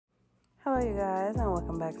Hello you guys, and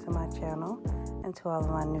welcome back to my channel, and to all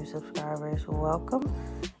of my new subscribers, welcome.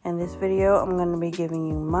 In this video I'm going to be giving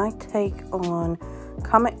you my take on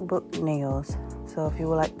comic book nails. So if you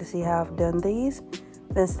would like to see how I've done these,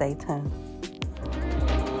 then stay tuned.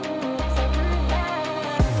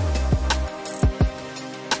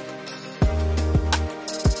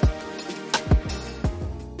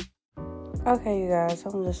 Okay you guys,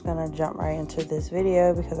 I'm just going to jump right into this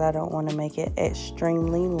video because I don't want to make it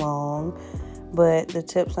extremely long. But the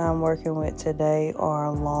tips I'm working with today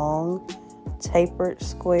are long, tapered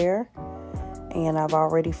square. And I've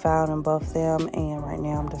already found in both them. And right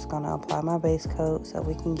now I'm just going to apply my base coat so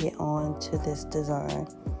we can get on to this design.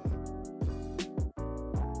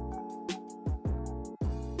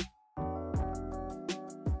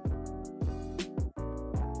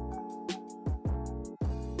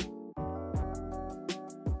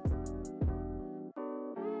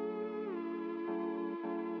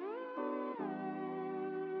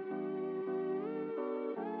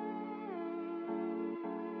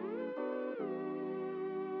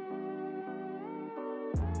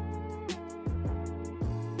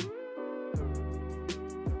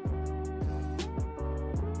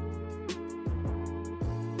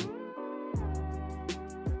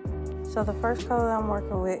 So the first color I'm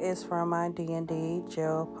working with is from my D&D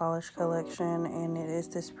gel polish collection, and it is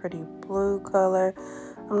this pretty blue color.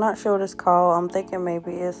 I'm not sure what it's called. I'm thinking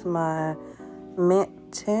maybe it's my mint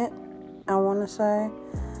tint, I want to say.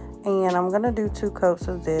 And I'm going to do 2 coats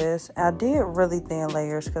of this. I did really thin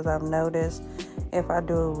layers because I've noticed if I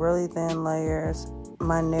do really thin layers,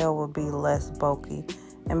 my nail will be less bulky.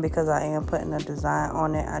 And because I am putting a design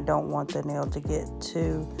on it, I don't want the nail to get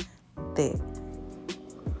too thick.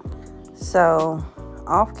 So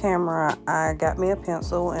off camera, I got me a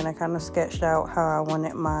pencil and I kind of sketched out how I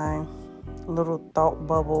wanted my little thought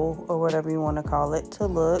bubble, or whatever you want to call it, to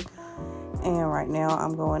look. And right now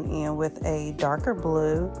I'm going in with a darker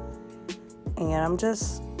blue, and I'm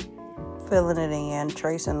just filling it in,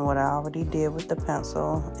 tracing what I already did with the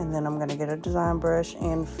pencil. And then I'm going to get a design brush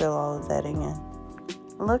and fill all of that in.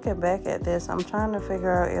 Looking back at this, I'm trying to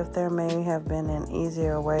figure out if there may have been an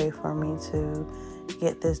easier way for me to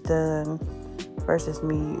get this done versus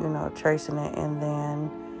me, tracing it and then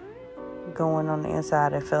going on the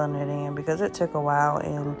inside and filling it in, because it took a while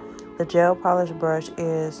and the gel polish brush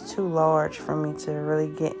is too large for me to really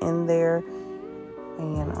get in there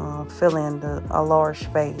and fill in a large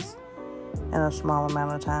space in a small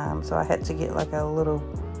amount of time. So I had to get like a little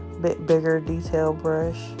bit bigger detail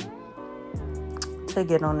brush to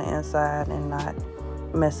get on the inside and not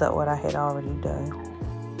mess up what I had already done.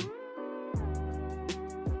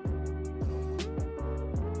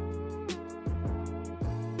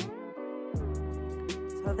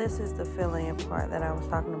 So this is the fill-in part that I was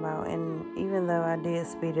talking about, and even though I did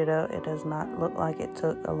speed it up, it does not look like it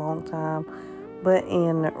took a long time, but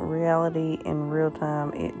in reality, in real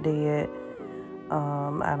time, it did.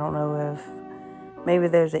 I don't know if maybe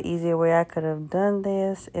there's an easier way I could have done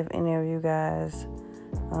this. If any of you guys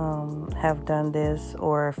have done this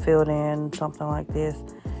or filled in something like this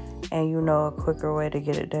and you know a quicker way to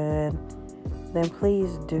get it done, then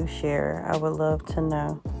please do share. I would love to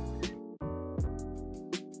know.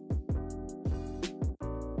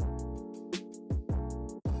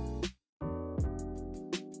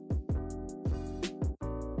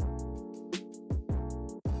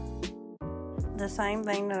 The same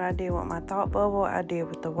thing that I did with my thought bubble, I did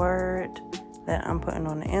with the word that I'm putting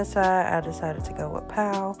on the inside. I decided to go with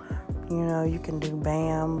POW. You can do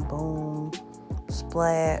BAM, BOOM,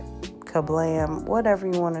 SPLAT, KABLAM, whatever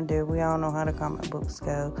you want to do. We all know how the comic books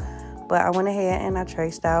go. But I went ahead and I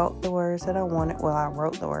traced out the words that I wanted. Well, I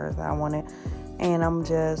wrote the words that I wanted. And I'm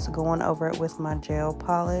just going over it with my gel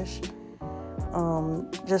polish.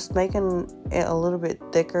 Just making it a little bit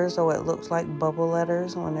thicker so it looks like bubble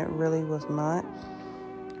letters when it really was not.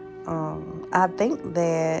 I think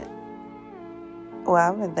that,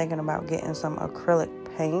 I've been thinking about getting some acrylic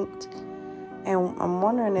paint, and I'm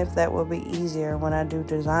wondering if that will be easier when I do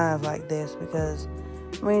designs like this, because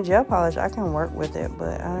gel polish, I can work with it,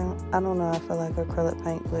 but I don't know, I feel like acrylic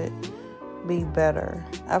paint would be better.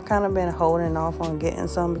 I've kind of been holding off on getting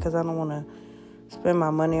some because I don't want to spend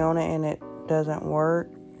my money on it and it doesn't work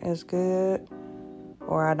as good,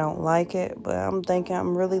 or I don't like it. But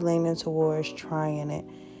I'm really leaning towards trying it.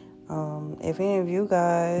 If any of you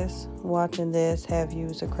guys watching this have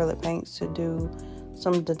used acrylic paints to do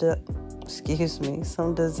some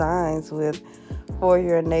designs with for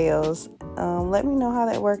your nails, let me know how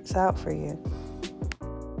that works out for you.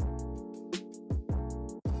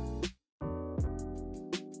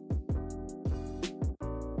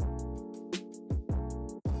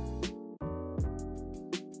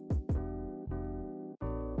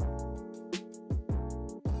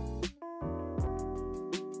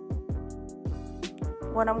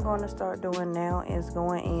 What I'm going to start doing now is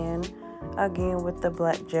going in again with the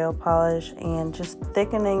black gel polish and just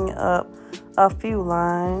thickening up a few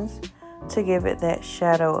lines to give it that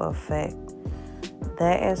shadow effect.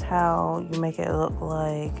 That is how you make it look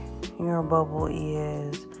like your bubble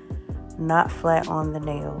is not flat on the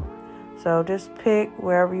nail. So just pick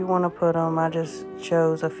wherever you want to put them. I just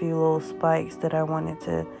chose a few little spikes that I wanted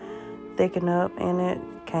to thicken up, and it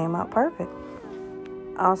came out perfect.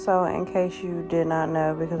 Also, in case you did not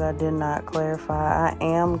know, because I did not clarify, I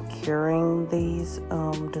am curing these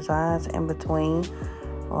designs in between.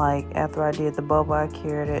 Like after I did the bubble, I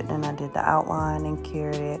cured it, then I did the outline and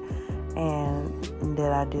cured it, and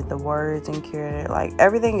then I did the words and cured it. Like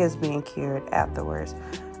everything is being cured afterwards.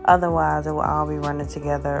 Otherwise, it will all be running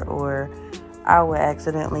together, or I would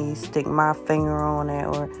accidentally stick my finger on it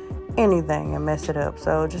or anything and mess it up.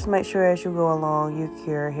 So just make sure as you go along, you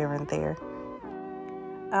cure here and there.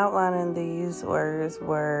 Outlining these words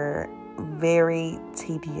were very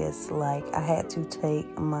tedious. Like I had to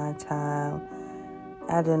take my time.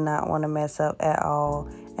 I did not want to mess up at all.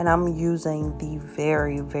 And I'm using the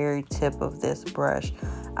very, very tip of this brush.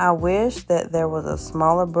 I wish that there was a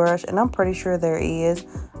smaller brush, and I'm pretty sure there is.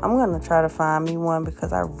 I'm going to try to find me one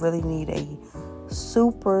because I really need a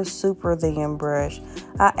super thin brush.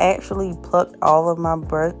 I actually plucked all of my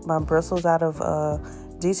bristles out of a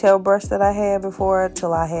detail brush that I had before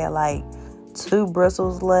till I had like 2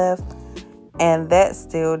 bristles left, and that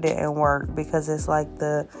still didn't work because it's like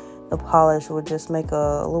the polish would just make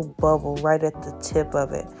a little bubble right at the tip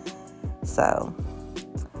of it. So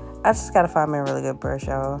I just gotta find me a really good brush,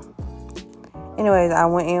 y'all. Anyways, I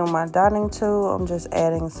went in with my dotting tool. I'm just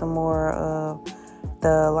adding some more of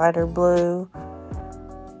the lighter blue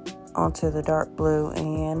onto the dark blue,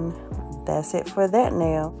 and that's it for that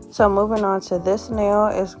nail. So moving on to this nail,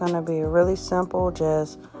 it's gonna be really simple,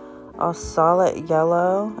 just a solid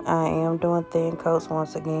yellow. I am doing thin coats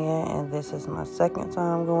once again, and this is my second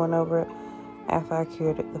time going over it after I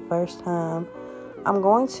cured it the first time. I'm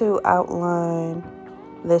going to outline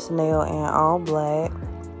this nail in all black,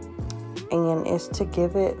 and it's to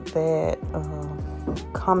give it that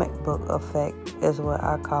comic book effect is what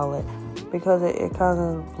I call it, because it kind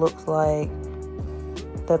of looks like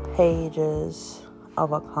the pages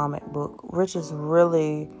of a comic book, which is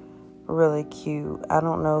really cute. I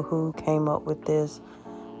don't know who came up with this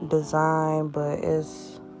design, but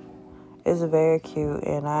it's very cute,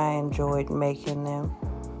 and I enjoyed making them.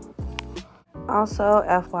 Also,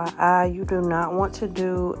 FYI, you do not want to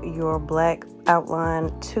do your black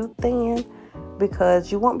outline too thin because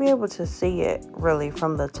you won't be able to see it really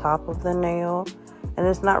from the top of the nail, and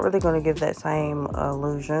it's not really going to give that same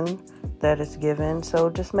illusion that it's given. So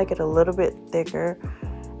just make it a little bit thicker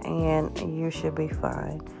and you should be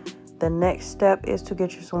fine. The next step is to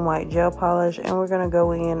get you some white gel polish, and we're going to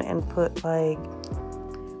go in and put like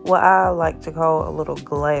what I like to call a little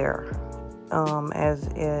glare, as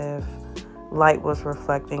if light was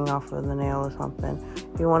reflecting off of the nail or something.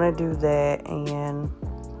 You want to do that, and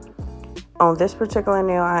on this particular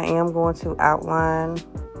nail I am going to outline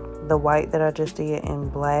the white that I just did in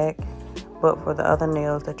black, but for the other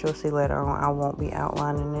nails that you'll see later on, I won't be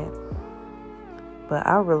outlining it. But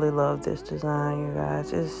I really love this design, you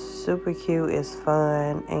guys. It's super cute, it's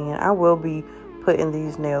fun, and I will be putting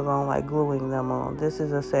these nails on, like gluing them on. This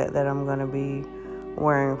is a set that I'm going to be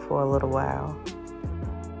wearing for a little while.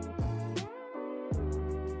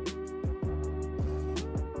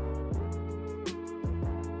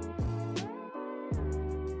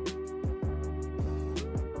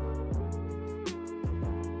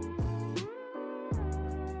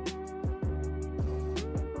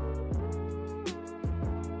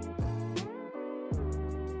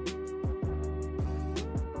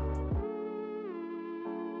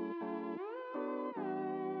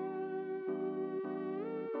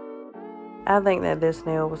 I think that this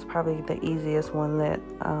nail was probably the easiest one that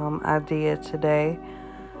I did today.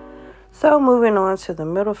 So moving on to the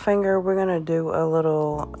middle finger, we're going to do a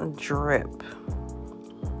little drip.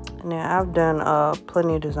 Now I've done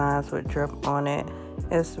plenty of designs with drip on it.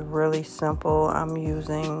 It's really simple. I'm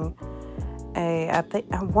using I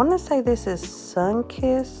want to say this is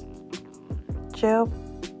Sunkissed gel.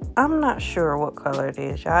 I'm not sure what color it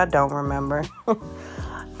is. I don't remember.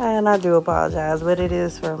 And I do apologize, but it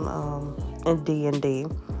is from D&D.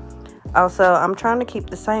 Also, I'm trying to keep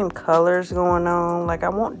the same colors going on. Like I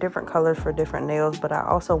want different colors for different nails, but I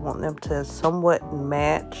also want them to somewhat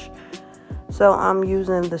match. So I'm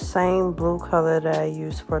using the same blue color that I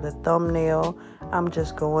used for the thumbnail. I'm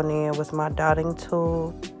just going in with my dotting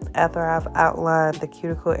tool after I've outlined the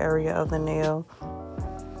cuticle area of the nail.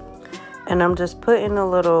 And I'm just putting a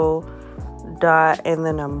little dot, and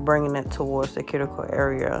then I'm bringing it towards the cuticle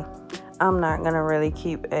area. I'm not going to really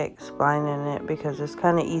keep explaining it because it's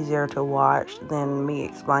kind of easier to watch than me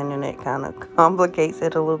explaining it. Kind of complicates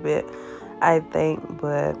it a little bit, I think.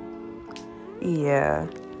 But yeah,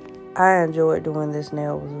 I enjoyed doing this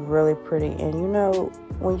nail. It was really pretty. And you know,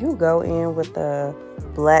 when you go in with a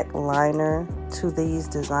black liner to these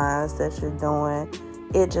designs that you're doing,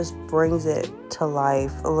 it just brings it to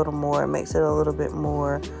life a little more. It makes it a little bit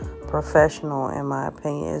more professional, in my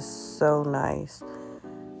opinion. It's so nice.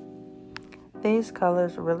 These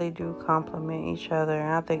colors really do complement each other,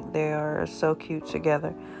 and I think they are so cute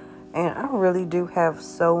together. And I really do have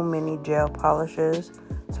so many gel polishes,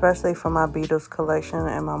 especially for my Beetles collection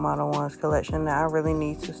and my Model 1s collection, that I really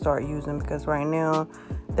need to start using, because right now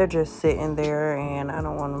they're just sitting there and I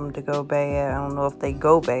don't want them to go bad. I don't know if they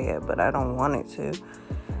go bad, but I don't want it to.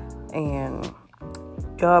 And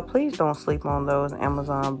y'all, please don't sleep on those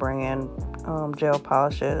Amazon brand gel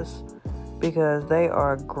polishes, because they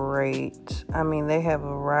are great. I mean, they have a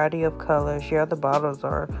variety of colors. Yeah, the bottles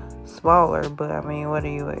are smaller, but I mean, what do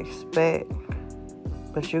you expect?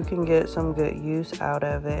 But you can get some good use out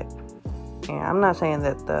of it. And I'm not saying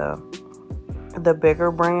that the bigger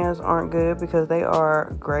brands aren't good, because they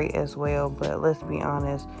are great as well, but let's be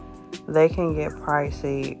honest, they can get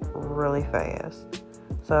pricey really fast.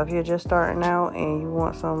 So if you're just starting out and you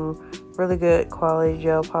want some really good quality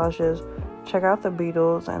gel polishes, check out the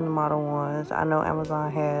Beetles and the Model 1s. I know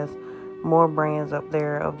Amazon has more brands up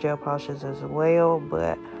there of gel polishes as well,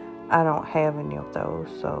 but I don't have any of those.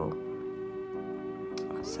 So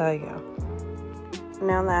yeah.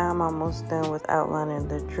 Now that I'm almost done with outlining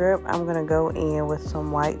the drip, I'm going to go in with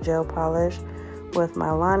some white gel polish with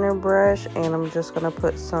my liner brush, and I'm just going to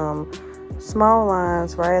put some small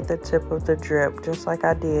lines right at the tip of the drip, just like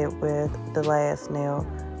I did with the last nail,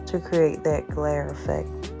 to create that glare effect.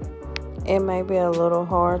 It may be a little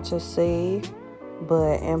hard to see,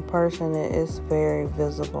 but in person it is very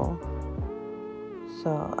visible.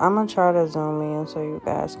 So I'm going to try to zoom in so you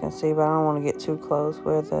guys can see, but I don't want to get too close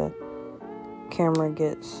where the camera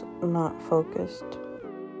gets not focused.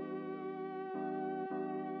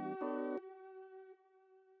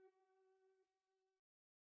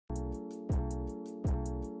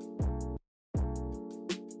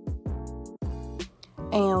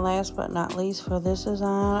 And last but not least, for this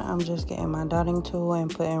design, I'm just getting my dotting tool and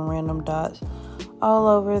putting random dots all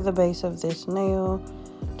over the base of this nail,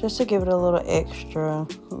 just to give it a little extra,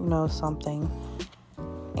 something.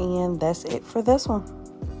 And that's it for this one.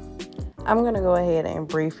 I'm going to go ahead and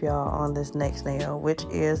brief y'all on this next nail, which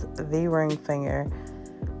is the ring finger,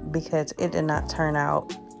 because it did not turn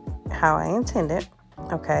out how I intended.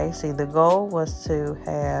 Okay, see, the goal was to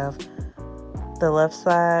have the left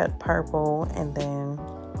side purple and then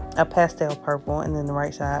a pastel purple, and then the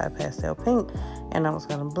right side a pastel pink, and I was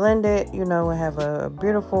going to blend it, and have a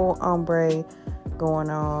beautiful ombre going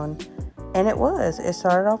on. And it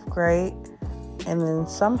started off great, and then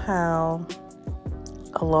somehow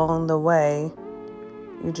along the way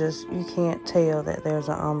you can't tell that there's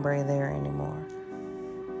an ombre there anymore.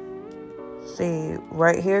 See,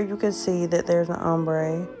 right here you can see that there's an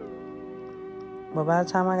ombre, but by the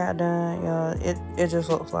time I got done, y'all, it just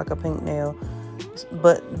looks like a pink nail.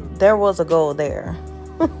 But there was a goal there.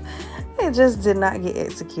 It just did not get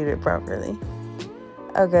executed properly.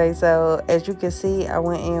 Okay, so as you can see, I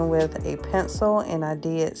went in with a pencil and I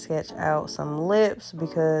did sketch out some lips,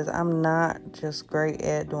 because I'm not just great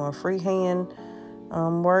at doing freehand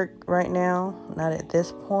work right now, not at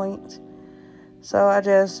this point. So I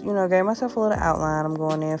just, gave myself a little outline. I'm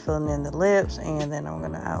going in, filling in the lips, and then I'm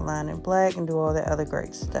going to outline in black and do all that other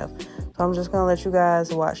great stuff. So I'm just going to let you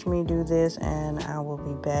guys watch me do this, and I will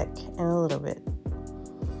be back in a little bit.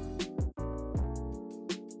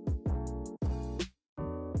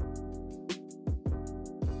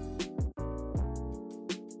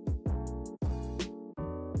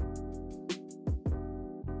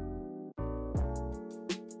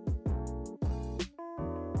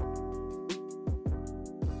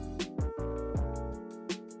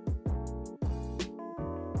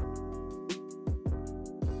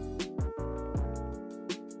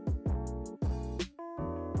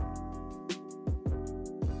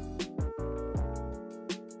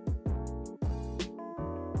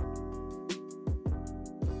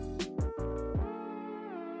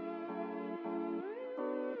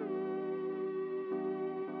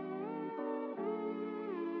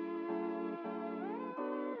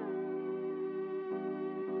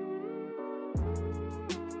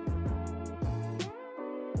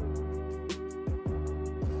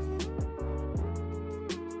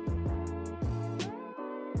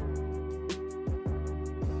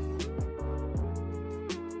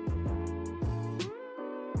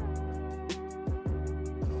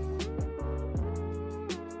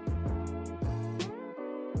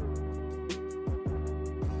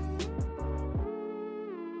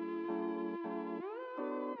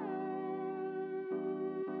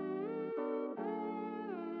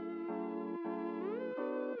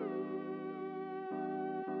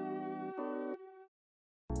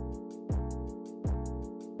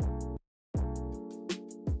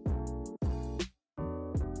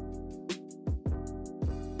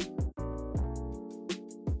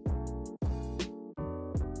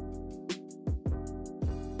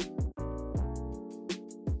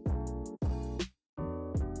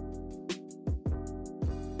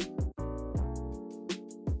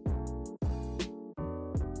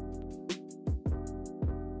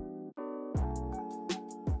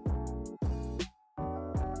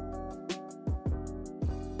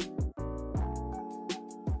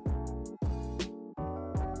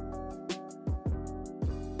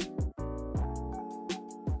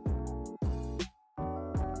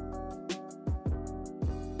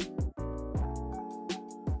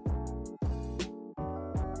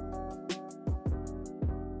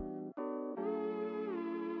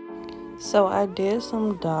 So I did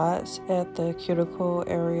some dots at the cuticle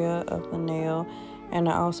area of the nail, and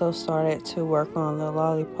I also started to work on the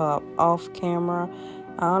lollipop off camera.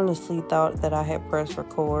 I honestly thought that I had pressed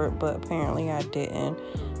record, but apparently I didn't.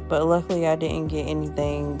 But luckily I didn't get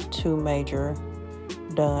anything too major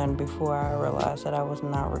done before I realized that I was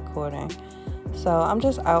not recording. So I'm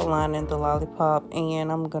just outlining the lollipop,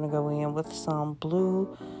 and I'm gonna go in with some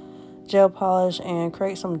blue gel polish and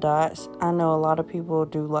create some dots. I know a lot of people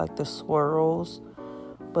do like the swirls,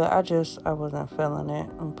 but I wasn't feeling it.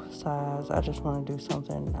 And besides, I just want to do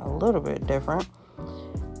something a little bit different.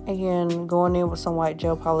 And going in with some white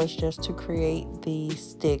gel polish just to create the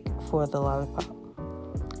stick for the lollipop.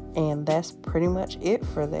 And that's pretty much it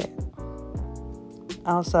for that.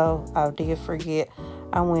 Also, I did forget,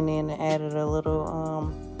 I went in and added a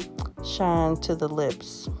little shine to the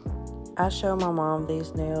lips. I showed my mom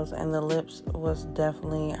these nails, and the lips was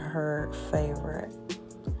definitely her favorite,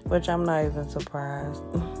 which I'm not even surprised.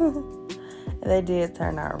 They did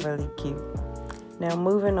turn out really cute. Now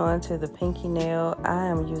moving on to the pinky nail, I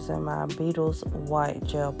am using my Beetles white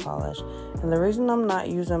gel polish. And the reason I'm not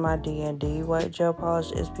using my D&D white gel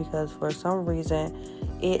polish is because for some reason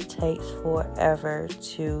it takes forever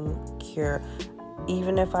to cure.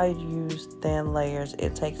 Even if I use thin layers,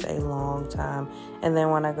 it takes a long time. And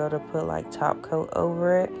then when I go to put like top coat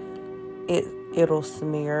over it, it'll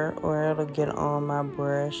smear or it'll get on my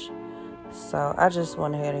brush. So I just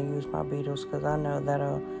went ahead and used my Beetles because I know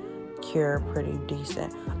that'll cure pretty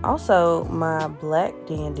decent. Also, my black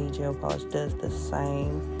D&D gel polish does the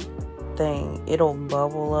same thing. It'll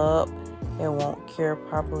bubble up. It won't cure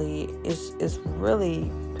properly. It's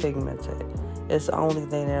really pigmented. It's the only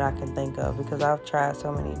thing that I can think of because I've tried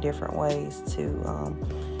so many different ways to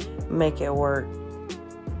make it work.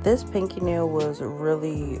 This pinky nail was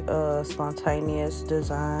really a spontaneous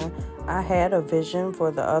design. I had a vision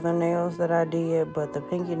for the other nails that I did, but the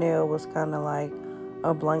pinky nail was kind of like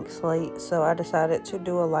a blank slate. So I decided to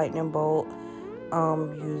do a lightning bolt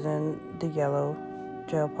using the yellow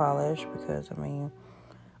gel polish because, I mean,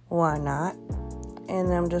 why not? And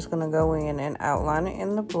then I'm just going to go in and outline it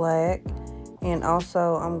in the black. And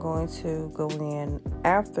also I'm going to go in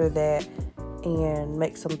after that and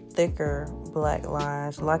make some thicker black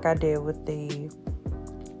lines like I did with the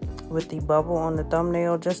bubble on the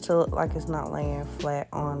thumbnail, just to look like it's not laying flat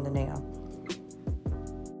on the nail.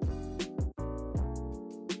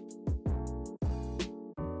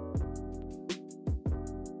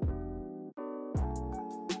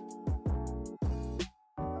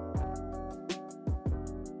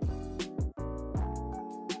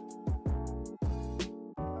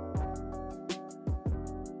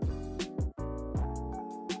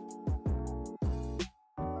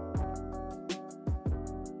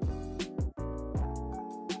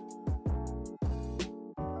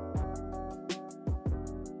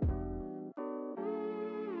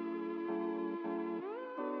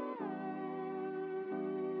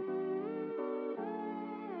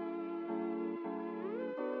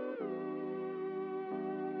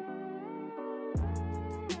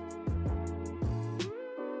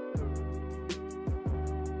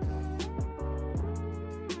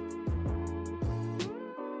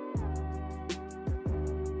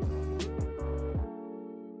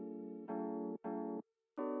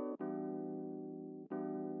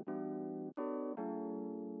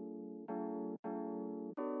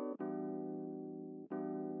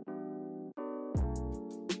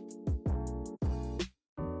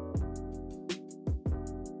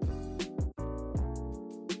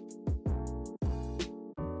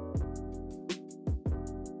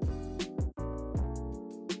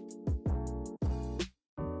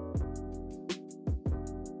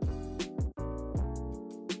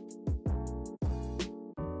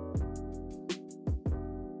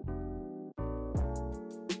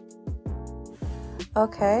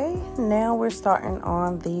 Okay, now we're starting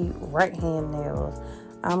on the right hand nails.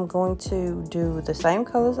 I'm going to do the same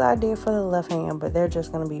colors I did for the left hand, but they're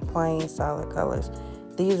just going to be plain solid colors.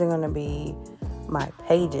 These are going to be my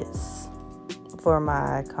pages for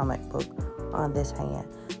my comic book on this hand.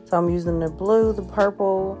 So I'm using the blue, the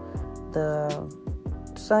purple, the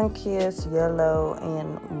sun-kissed, yellow,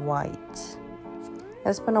 and white.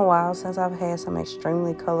 It's been a while since I've had some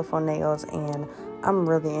extremely colorful nails, and I'm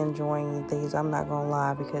really enjoying these. I'm not gonna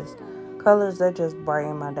lie, because colors, they just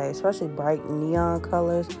brighten my day, especially bright neon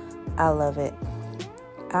colors. I love it.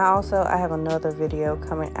 I have another video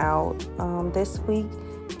coming out this week,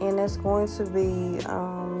 and it's going to be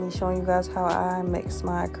me showing you guys how I mix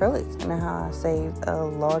my acrylics and how I saved a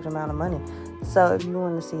large amount of money. So if you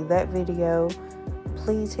want to see that video,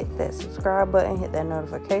 please hit that subscribe button, hit that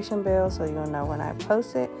notification bell so you'll know when I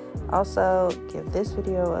post it. Also, give this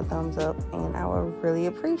video a thumbs up and I would really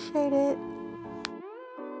appreciate it.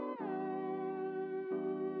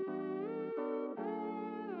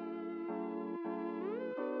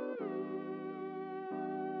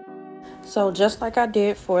 So just like I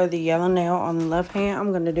did for the yellow nail on the left hand,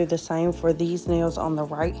 I'm going to do the same for these nails on the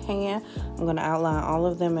right hand. I'm going to outline all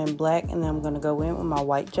of them in black, and then I'm going to go in with my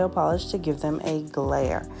white gel polish to give them a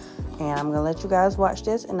glare. And I'm going to let you guys watch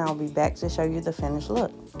this, and I'll be back to show you the finished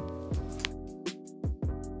look.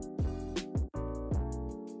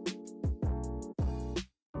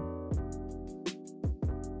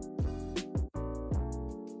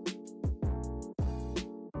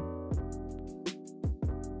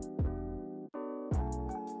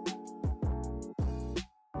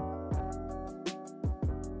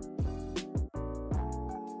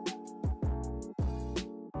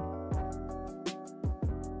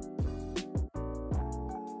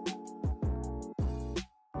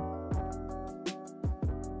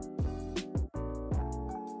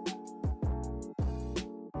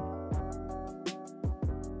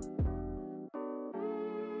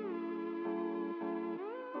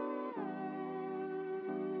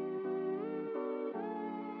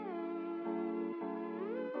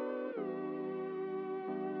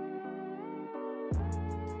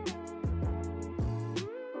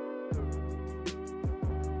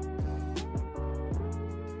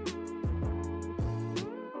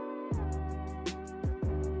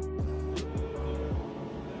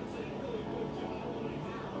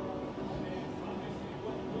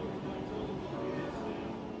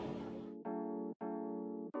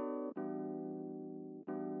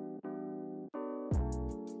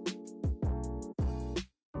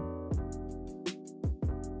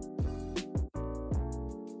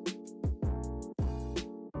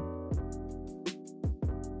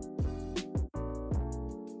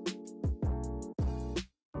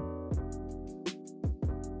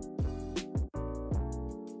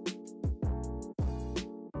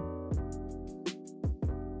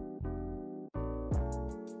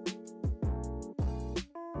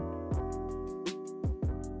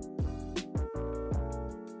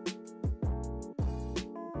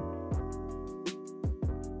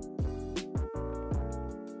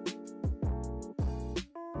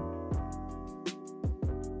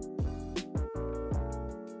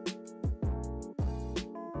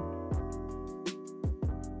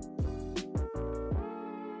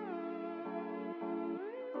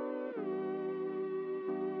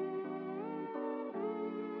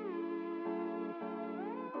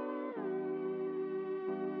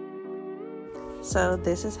 So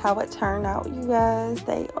this is how it turned out, you guys.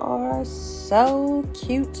 They are so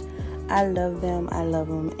cute. I love them, and I love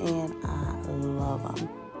them.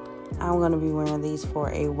 I'm going to be wearing these for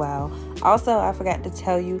a while. Also, I forgot to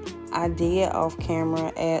tell you, I did off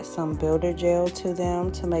camera add some builder gel to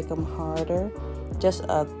them to make them harder. Just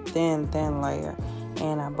a thin layer.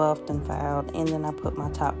 And I buffed and filed, and then I put my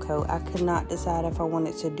top coat. I could not decide if I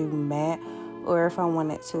wanted to do matte or if I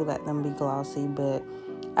wanted to let them be glossy, but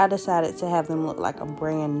I decided to have them look like a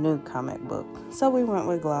brand new comic book. So we went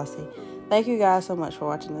with glossy. Thank you guys so much for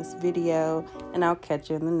watching this video, and I'll catch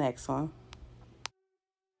you in the next one.